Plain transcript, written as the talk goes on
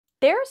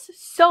There's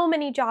so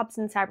many jobs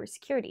in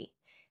cybersecurity,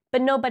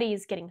 but nobody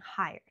is getting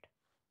hired.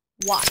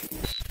 Why?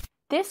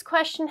 This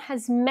question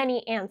has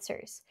many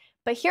answers,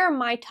 but here are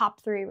my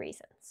top 3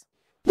 reasons.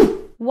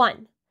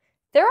 1.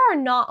 There are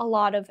not a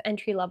lot of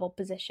entry-level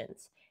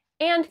positions,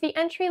 and the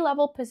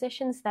entry-level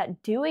positions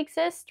that do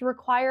exist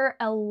require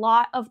a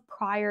lot of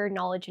prior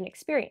knowledge and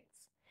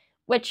experience,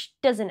 which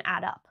doesn't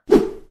add up.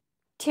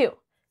 2.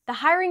 The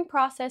hiring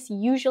process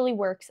usually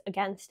works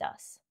against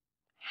us.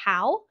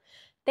 How?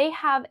 They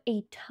have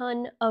a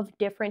ton of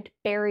different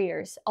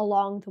barriers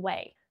along the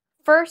way.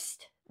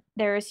 First,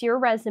 there's your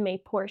resume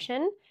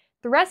portion.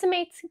 The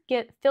resumes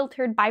get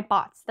filtered by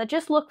bots that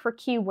just look for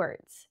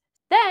keywords.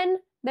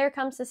 Then there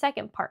comes the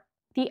second part,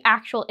 the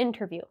actual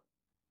interview,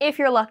 if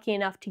you're lucky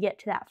enough to get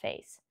to that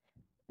phase.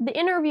 The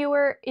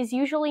interviewer is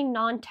usually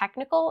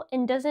non-technical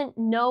and doesn't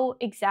know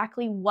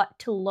exactly what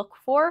to look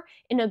for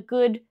in a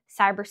good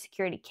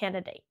cybersecurity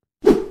candidate.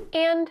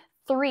 And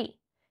 3.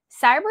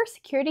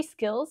 Cybersecurity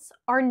skills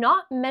are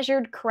not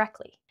measured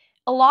correctly.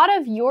 A lot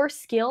of your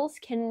skills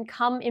can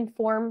come in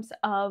forms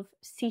of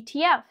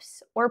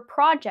CTFs or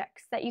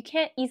projects that you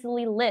can't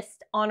easily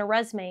list on a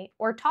resume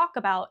or talk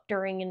about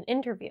during an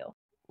interview.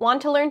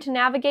 Want to learn to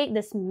navigate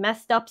this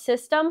messed up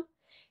system?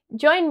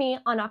 Join me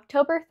on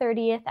October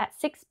 30th at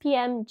 6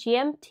 p.m.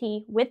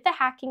 GMT with the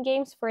Hacking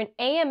Games for an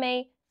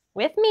AMA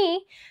with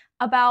me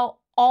about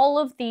all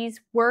of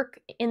these work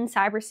in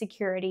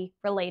cybersecurity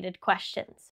related questions.